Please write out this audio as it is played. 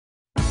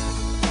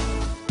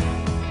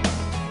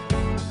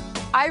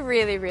I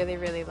really, really,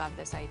 really love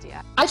this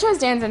idea. I chose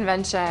Dan's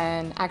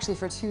invention actually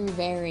for two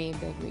very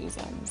big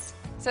reasons.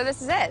 So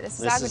this is it. This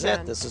is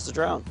Aquadrone. This is the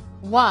drone.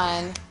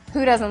 One,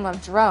 who doesn't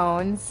love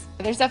drones?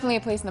 There's definitely a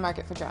place in the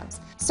market for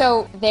drones.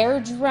 So their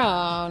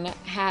drone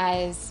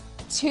has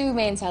two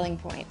main selling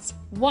points.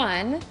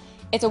 One,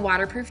 it's a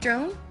waterproof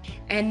drone,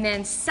 and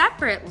then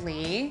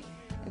separately,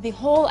 the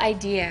whole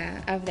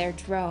idea of their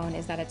drone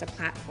is that it's a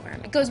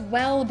platform. It goes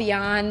well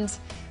beyond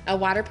a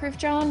waterproof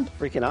drone.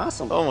 Freaking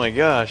awesome. Oh my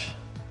gosh.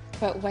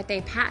 But what they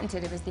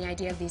patented, it was the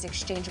idea of these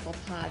exchangeable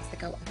pods that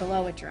go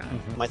below a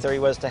drone. My theory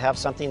was to have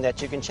something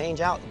that you can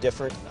change out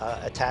different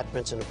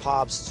attachments and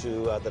pods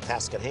to the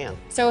task at hand.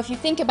 So if you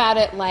think about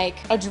it like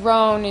a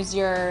drone is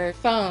your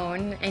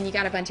phone and you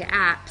got a bunch of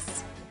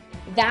apps,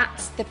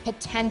 that's the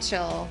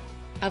potential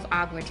of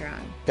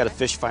Aquadrone. Got a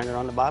fish finder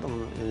on the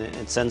bottom, and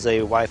it sends a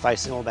Wi-Fi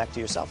signal back to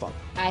your cell phone.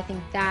 I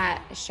think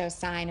that shows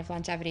sign of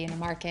longevity in the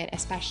market,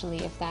 especially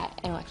if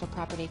that intellectual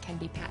property can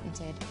be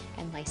patented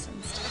and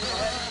licensed.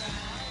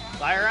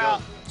 Fire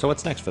out. So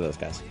what's next for those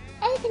guys?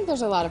 I think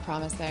there's a lot of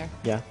promise there.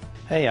 Yeah.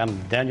 Hey,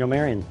 I'm Daniel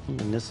Marion,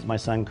 and this is my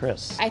son,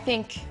 Chris. I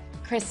think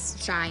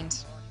Chris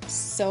shined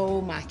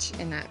so much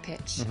in that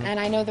pitch, and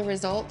I know the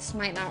results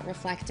might not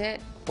reflect it.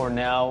 For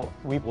now,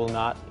 we will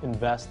not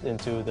invest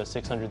into the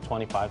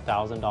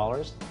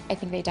 $625,000. I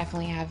think they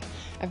definitely have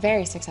a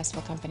very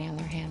successful company on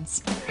their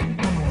hands.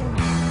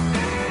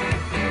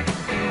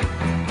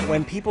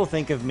 When people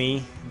think of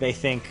me, they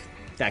think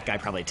that guy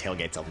probably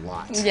tailgates a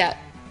lot. Yeah.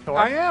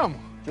 I am.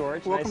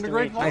 George, Welcome nice to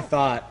Great Falls. I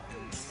thought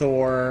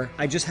Thor,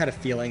 I just had a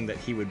feeling that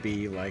he would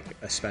be like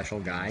a special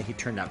guy. He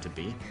turned out to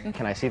be.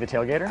 Can I see the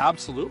tailgater?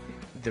 Absolutely.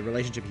 The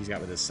relationship he's got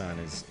with his son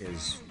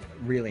is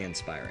really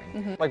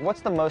inspiring. Like,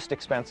 what's the most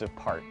expensive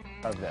part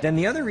of this? Then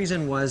the other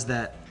reason was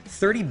that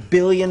 $30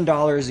 billion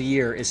a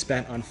year is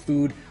spent on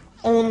food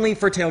only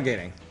for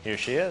tailgating. Here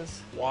she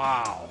is.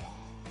 Wow.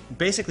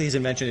 Basically, his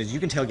invention is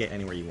you can tailgate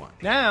anywhere you want.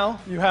 Now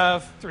you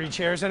have 3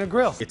 chairs and a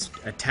grill. It's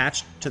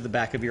attached to the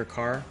back of your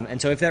car. And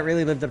so if that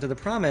really lived up to the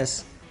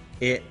promise,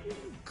 it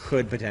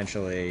could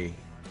potentially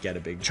get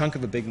a big chunk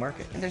of a big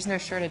market. There's no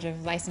shortage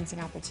of licensing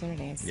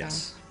opportunities.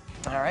 Yes.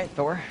 So All right,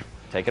 Thor,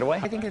 take it away.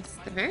 I think it's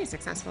very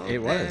successful. It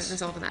was. The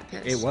result of that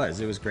pitch. It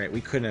was great. We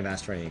couldn't have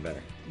asked for anything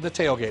better. The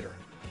Tailgator.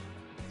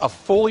 A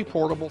fully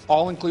portable,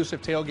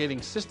 all-inclusive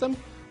tailgating system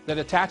that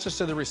attaches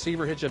to the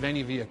receiver hitch of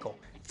any vehicle.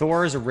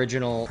 Thor's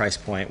original price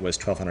point was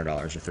 $1,200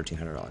 or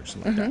 $1,300,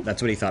 something like that.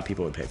 That's what he thought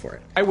people would pay for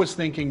it. I was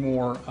thinking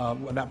more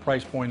at that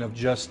price point of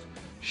just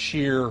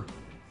sheer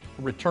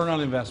return on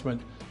investment,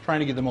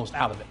 trying to get the most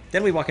out of it.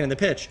 Then we walk into the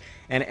pitch,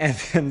 and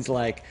Evan's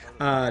like,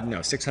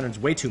 no, 600 is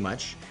way too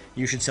much.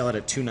 You should sell it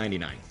at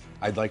 $299.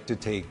 I'd like to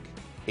take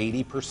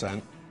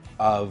 80%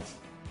 of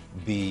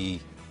the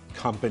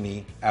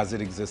company as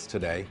it exists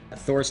today.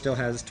 Thor still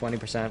has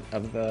 20%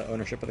 of the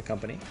ownership of the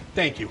company.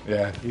 Thank you.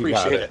 Yeah, you Appreciate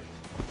got it.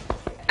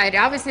 It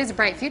obviously has a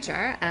bright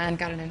future and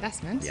got an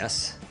investment.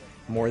 Yes,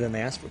 more than they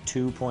asked for,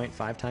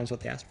 2.5 times what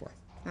they asked for.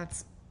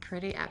 That's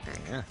pretty epic.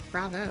 Yeah.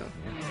 Bravo.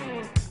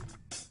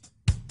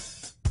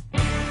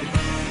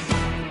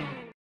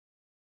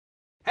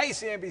 Hey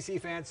CNBC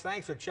fans,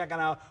 thanks for checking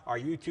out our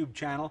YouTube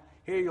channel.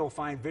 Here you'll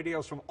find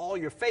videos from all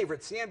your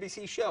favorite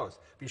CNBC shows.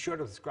 Be sure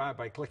to subscribe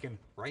by clicking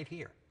right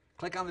here.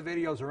 Click on the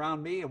videos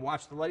around me and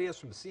watch the latest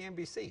from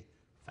CNBC.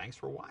 Thanks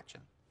for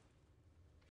watching.